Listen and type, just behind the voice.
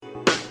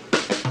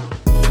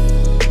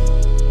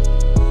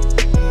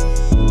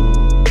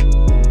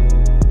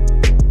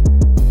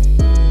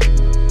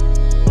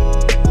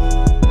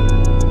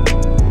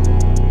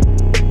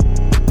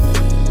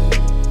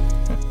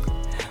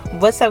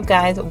What's up,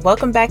 guys?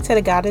 Welcome back to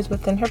the God is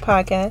Within Her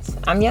podcast.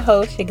 I'm your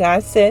host, your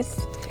God sis,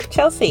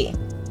 Chelsea.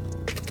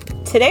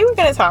 Today we're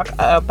going to talk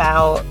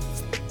about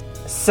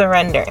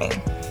surrendering,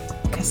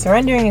 because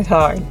surrendering is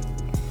hard.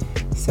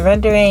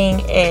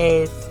 Surrendering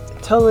is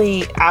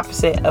totally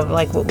opposite of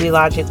like what we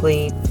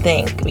logically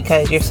think,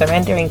 because you're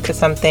surrendering to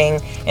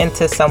something and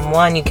to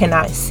someone you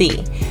cannot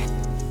see.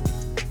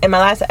 In my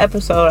last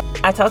episode,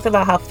 I talked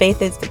about how faith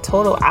is the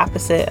total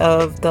opposite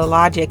of the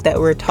logic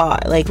that we're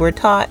taught. Like, we're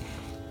taught,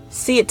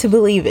 see it to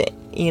believe it,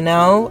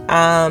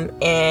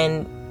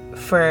 and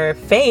for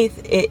faith,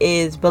 it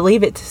is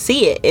believe it to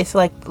see it. It's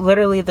like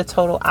literally the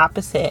total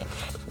opposite.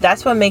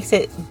 That's what makes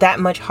it that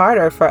much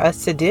harder for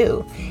us to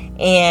do.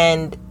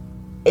 And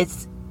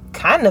it's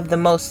kind of the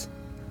most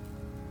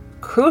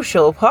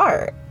crucial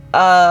part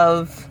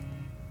of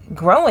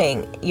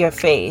growing your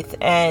faith,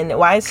 and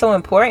why it's so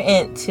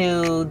important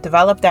to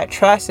develop that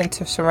trust and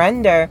to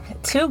surrender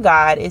to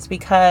God is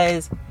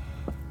because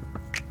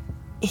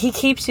He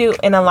keeps you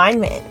in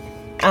alignment.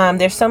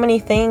 There's so many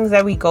things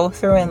that we go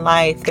through in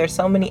life. There's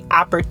so many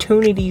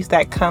opportunities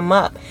that come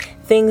up,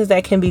 things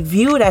that can be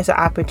viewed as an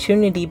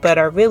opportunity but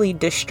are really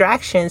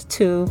distractions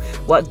to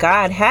what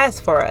God has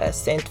for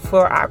us and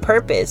for our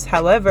purpose.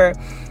 However,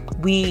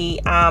 we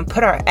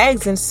put our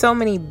eggs in so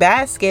many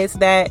baskets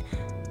that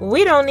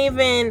we don't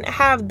even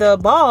have the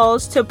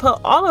balls to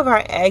put all of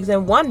our eggs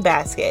in one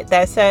basket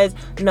that says,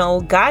 no,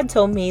 God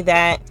told me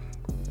that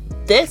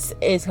this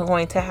is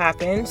going to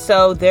happen,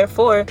 so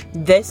therefore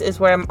this is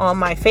where all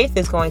my faith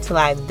is going to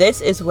lie.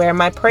 This is where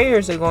my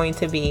prayers are going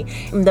to be.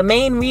 The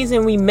main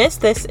reason we miss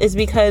this is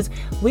because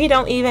we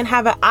don't even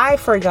have an eye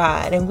for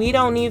God, and we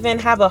don't even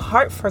have a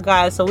heart for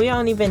God, so we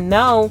don't even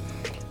know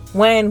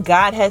when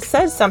God has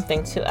said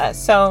something to us.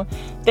 So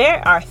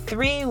there are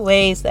 3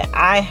 ways that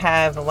I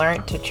have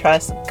learned to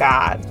trust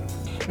God.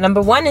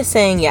 Number 1 is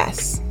saying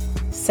yes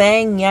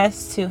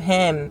to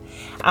Him,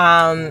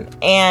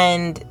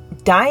 and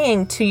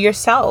dying to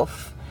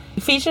yourself.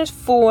 Ephesians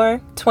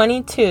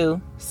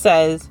 4:22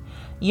 says,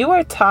 "You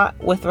are taught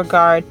with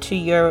regard to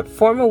your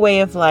former way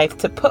of life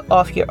to put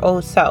off your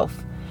old self,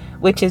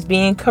 which is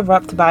being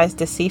corrupted by its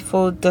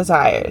deceitful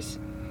desires,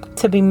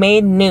 to be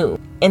made new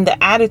in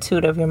the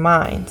attitude of your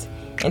minds,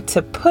 and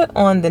to put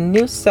on the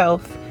new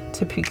self,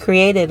 to be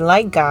created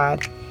like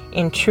God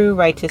in true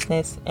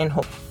righteousness and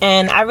hope."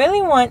 And I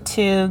really want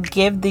to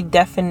give the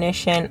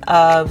definition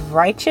of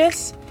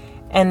righteous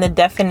and the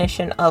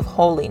definition of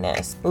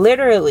holiness.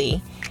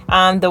 Literally,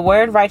 the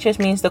word righteous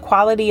means the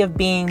quality of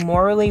being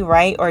morally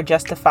right or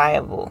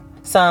justifiable.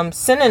 Some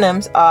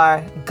synonyms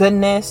are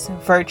goodness,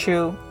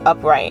 virtue,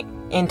 upright,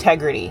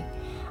 integrity.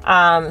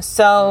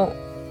 So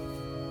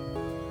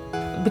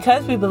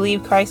because we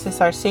believe Christ is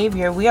our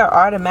Savior, we are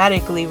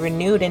automatically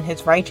renewed in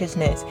His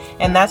righteousness.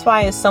 And that's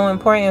why it's so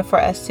important for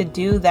us to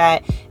do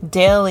that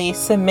daily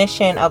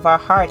submission of our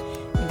heart,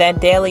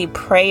 that daily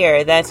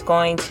prayer that's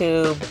going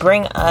to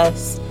bring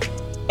us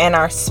and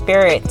our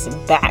spirits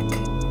back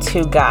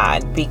to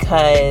God,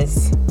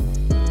 because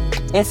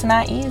it's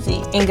not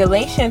easy. In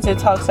Galatians, it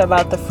talks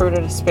about the fruit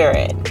of the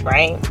Spirit,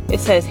 right? It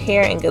says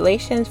here in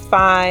Galatians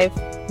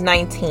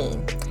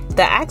 5:19,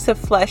 the acts of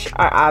flesh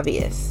are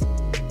obvious: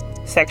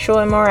 sexual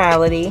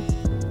immorality,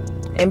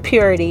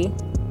 impurity,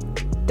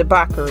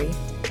 debauchery,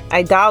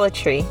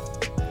 idolatry,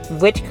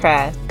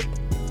 witchcraft,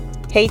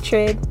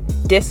 hatred,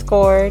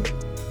 discord,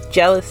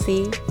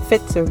 jealousy,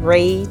 fits of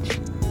rage,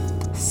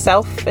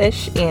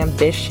 selfish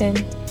ambition,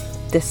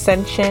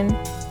 dissension,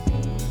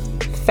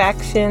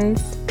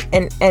 factions,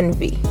 and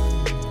envy,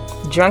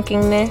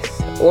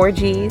 drunkenness,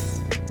 orgies,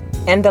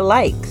 and the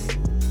likes.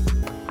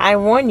 I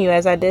warn you,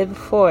 as I did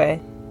before,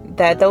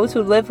 that those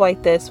who live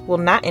like this will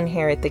not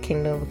inherit the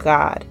kingdom of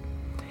God.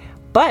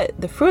 But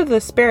the fruit of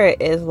the Spirit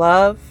is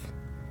love,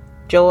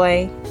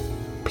 joy,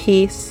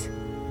 peace,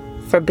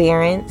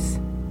 forbearance,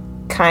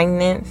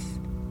 kindness,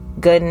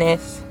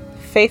 goodness,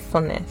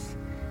 faithfulness,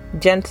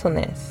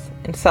 gentleness,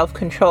 and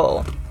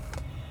self-control.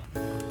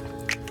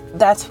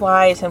 That's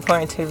why it's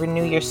important to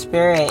renew your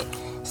spirit,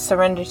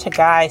 surrender to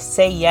God,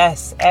 say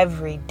yes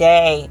every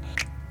day,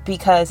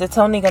 because it's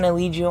only going to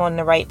lead you on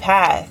the right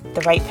path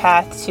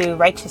to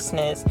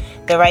righteousness,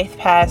 the right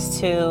path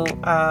to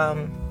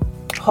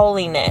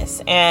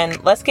holiness.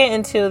 And let's get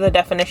into the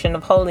definition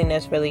of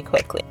holiness really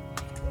quickly.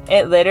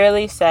 It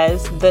literally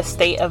says the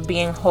state of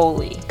being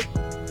holy,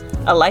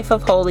 a life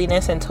of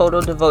holiness and total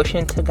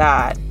devotion to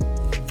God.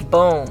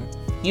 Boom.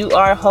 You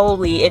are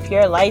holy if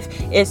your life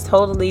is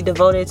totally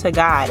devoted to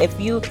God. If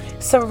you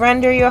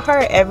surrender your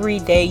heart every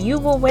day, you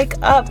will wake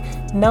up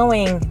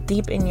knowing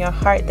deep in your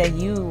heart that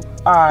you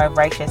are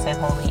righteous and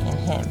holy in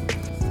Him.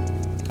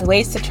 The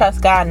ways to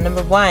trust God: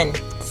 number 1,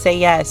 say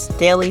yes.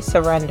 Daily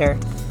surrender.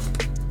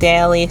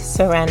 Daily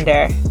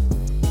surrender.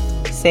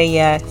 Say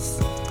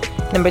yes.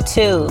 Number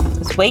 2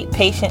 is wait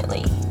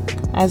patiently.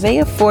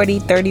 Isaiah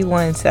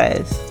 40:31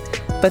 says,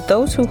 "But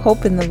those who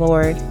hope in the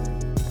Lord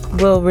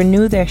will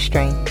renew their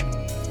strength.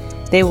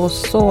 They will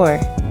soar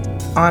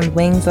on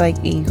wings like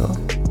eagle.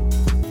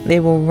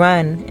 They will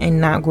run and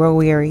not grow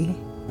weary.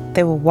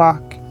 They will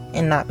walk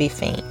and not be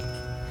faint."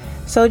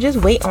 So just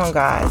wait on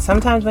God.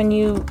 Sometimes when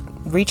you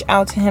reach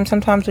out to him,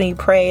 sometimes when you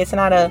pray, it's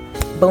not a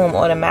boom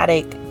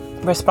automatic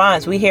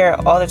response. We hear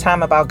all the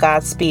time about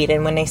God's speed,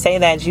 and when they say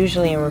that, it's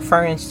usually in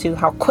reference to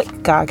how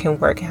quick God can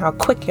work and how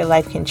quick your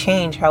life can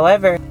change.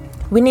 However,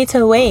 we need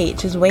to wait.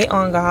 Just wait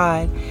on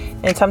God.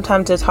 And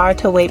sometimes it's hard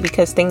to wait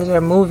because things are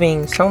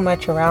moving so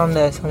much around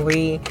us, and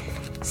we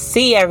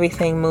see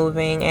everything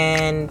moving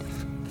and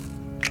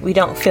we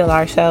don't feel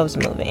ourselves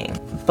moving.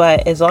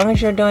 But as long as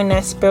you're doing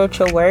that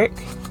spiritual work,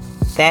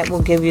 that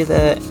will give you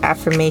the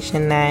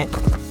affirmation that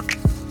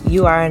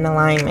you are in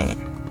alignment.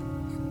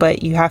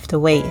 But you have to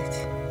wait.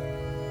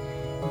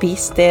 Be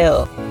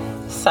still.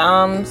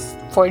 Psalms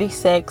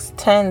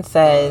 46:10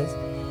 says,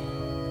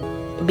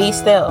 "Be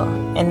still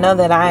and know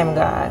that I am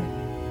God,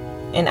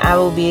 and I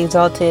will be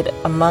exalted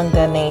among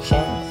the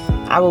nations.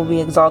 I will be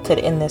exalted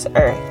in this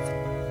earth.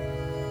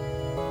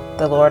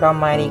 The Lord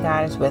Almighty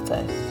God is with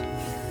us."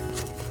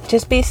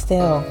 Just be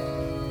still.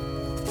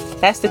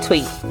 That's the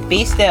tweet.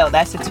 Be still.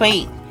 That's the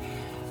tweet.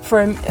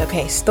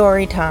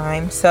 Story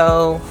time.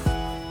 So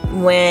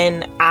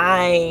when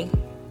I've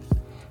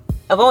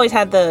always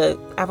had a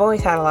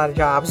lot of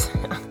jobs.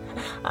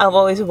 I've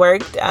always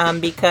worked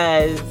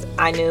because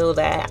I knew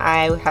that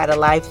I had a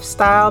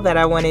lifestyle that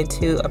I wanted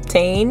to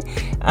obtain,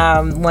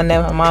 one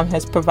that my mom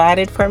has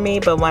provided for me,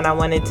 but one I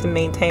wanted to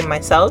maintain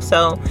myself.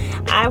 So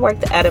I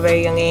worked at a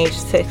very young age,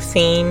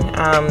 16,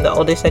 the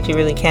oldest that you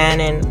really can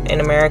in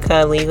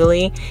America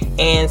legally.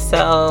 And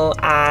so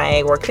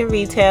I worked in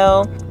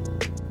retail.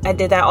 I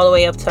did that all the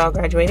way up till I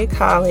graduated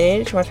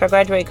college. Once I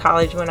graduated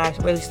college, when I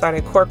really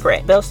started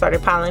corporate, bills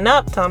started piling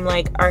up. So I'm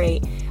like, all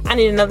right, I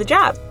need another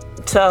job.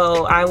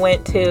 So I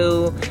went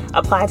to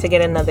apply to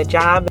get another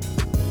job.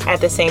 At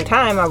the same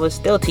time, I was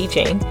still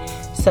teaching.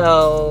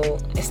 So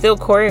still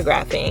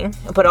choreographing,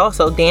 but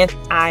also dance.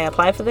 I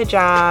applied for the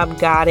job,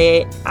 got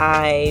it.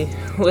 I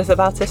was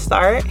about to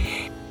start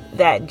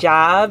that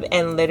job,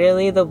 and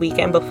literally the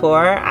weekend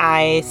before,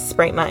 I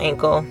sprained my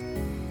ankle.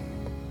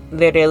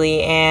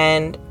 Literally,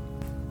 and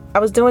I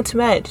was doing too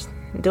much.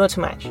 I was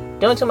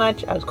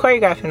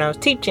choreographing, I was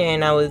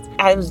teaching, I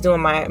was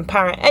doing my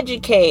Empower and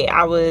Educate,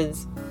 I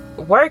was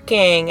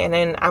working, and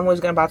then I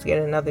was about to get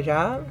another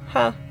job.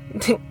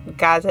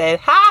 God said,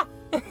 ha!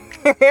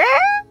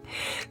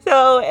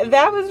 So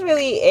that was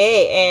really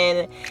it,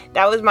 and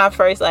that was my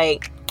first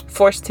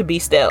forced to be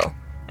still.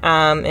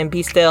 And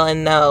be still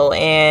and know,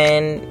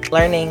 and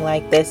learning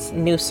this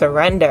new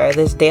surrender,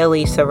 this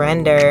daily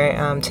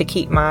surrender, to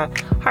keep my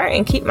heart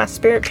and keep my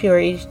spirit pure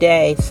each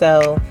day.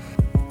 So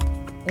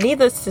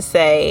needless to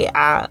say,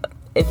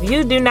 if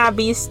you do not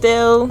be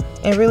still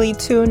and really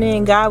tune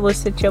in, God will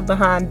sit your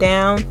behind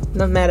down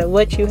no matter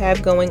what you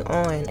have going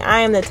on. I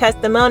am the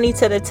testimony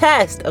to the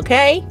test,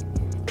 okay?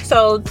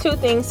 So 2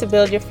 things to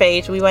build your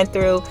faith. We went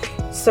through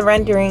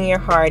surrendering your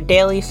heart,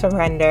 daily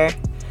surrender.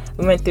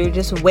 We went through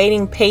just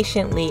waiting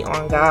patiently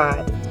on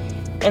God.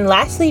 And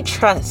lastly,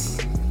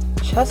 trust.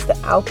 Trust the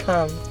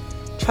outcome.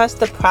 Trust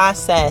the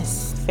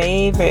process.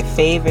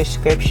 Favorite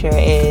scripture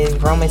is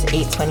Romans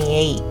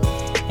 8:28.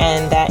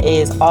 And that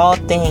is, all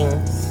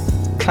things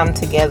come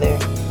together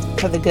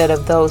for the good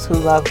of those who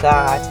love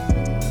God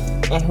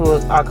and who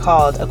are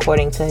called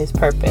according to his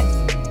purpose.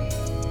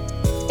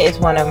 It's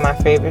one of my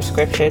favorite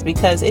scriptures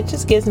because it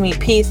just gives me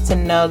peace to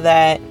know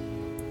that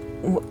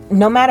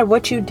no matter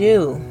what you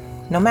do,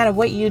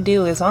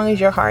 as long as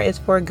your heart is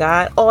for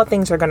God, all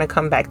things are going to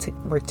come back to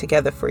work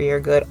together for your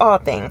good. All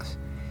things.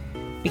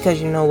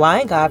 Because you know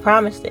why? God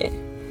promised it.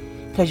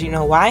 Because you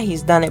know why?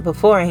 He's done it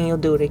before and he'll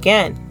do it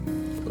again.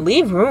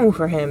 Leave room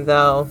for him,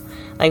 though.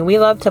 We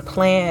love to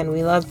plan.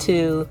 We love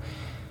to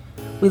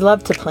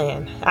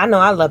plan. I know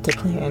I love to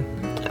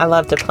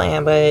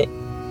plan. But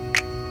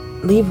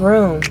leave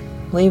room.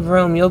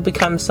 You'll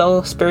become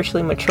so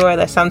spiritually mature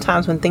that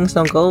sometimes when things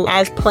don't go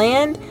as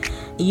planned,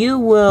 you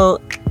will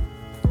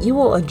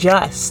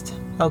adjust,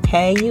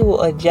 okay? You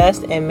will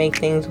adjust and make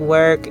things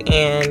work,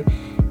 and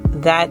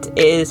that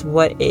is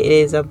what it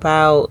is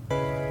about.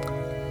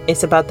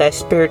 It's about that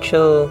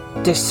spiritual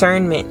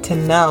discernment to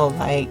know,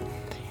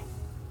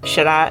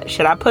 should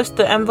I push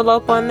the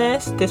envelope on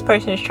this? This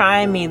person is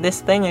trying me.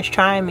 This thing is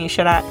trying me.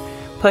 Should I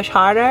push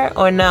harder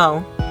or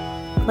no?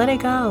 Let it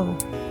go.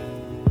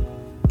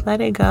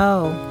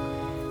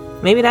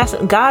 Maybe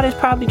God is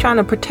probably trying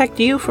to protect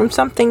you from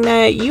something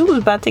that you was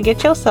about to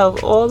get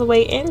yourself all the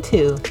way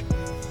into,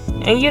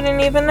 and you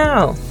didn't even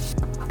know.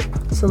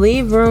 So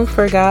leave room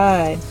for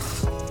God.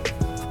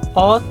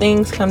 All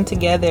things come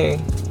together.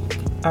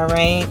 All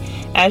right.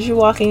 As you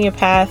walk in your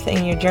path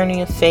and your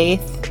journey of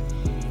faith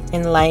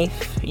in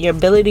life, your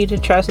ability to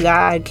trust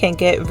God can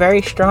get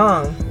very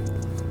strong.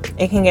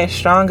 It can get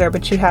stronger,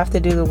 but you have to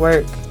do the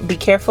work. Be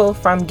careful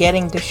from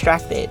getting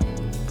distracted.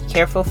 Be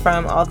careful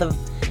from all the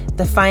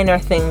finer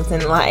things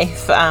in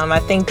life. I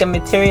think the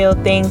material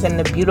things and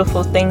the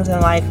beautiful things in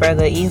life are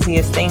the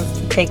easiest things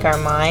to take our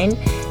mind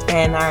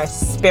and our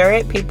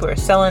spirit. People are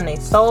selling their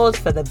souls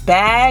for the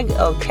bag,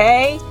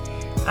 okay?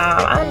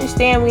 I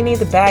understand we need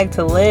the bag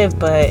to live,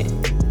 but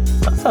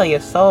don't sell your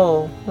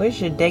soul. Where's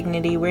your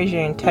dignity? Where's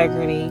your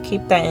integrity?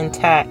 Keep that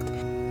intact.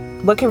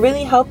 what can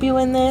really help you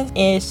in this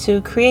is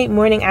to create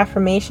morning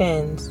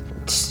affirmations,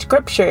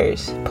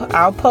 scriptures.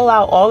 I'll pull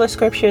out all the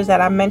scriptures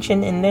that I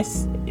mentioned in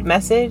this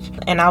message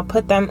and I'll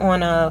put them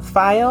on a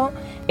file.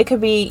 It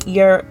could be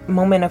your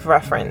moment of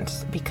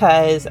reference,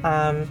 because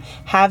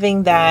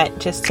having that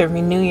just to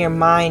renew your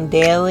mind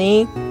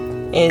daily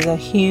is a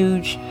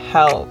huge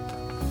help.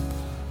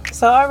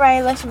 So, all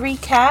right, let's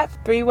recap.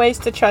 3 ways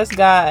to trust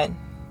God.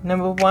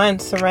 Number 1,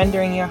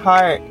 surrendering your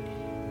heart.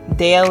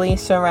 Daily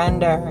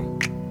surrender.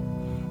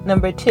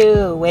 Number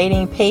 2,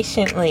 waiting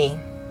patiently.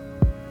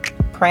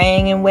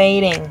 Praying and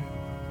waiting.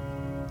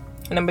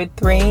 Number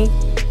 3,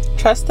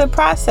 trust the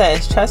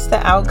process. Trust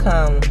the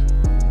outcome.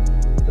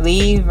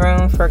 Leave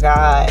room for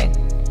God.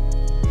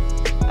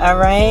 All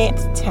right,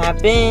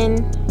 tap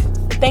in.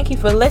 Thank you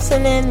for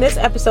listening. This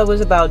episode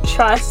was about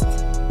trust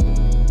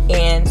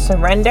and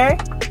surrender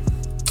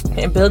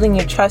and building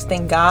your trust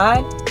in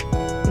God.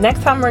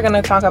 Next time we're going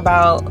to talk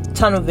about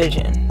tunnel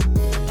vision.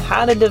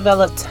 How to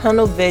develop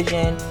tunnel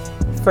vision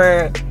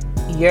for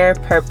your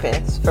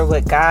purpose, for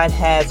what God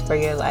has for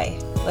your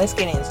life. Let's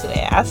get into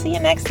it. I'll see you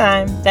next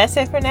time. That's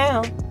it for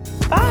now.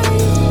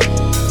 Bye.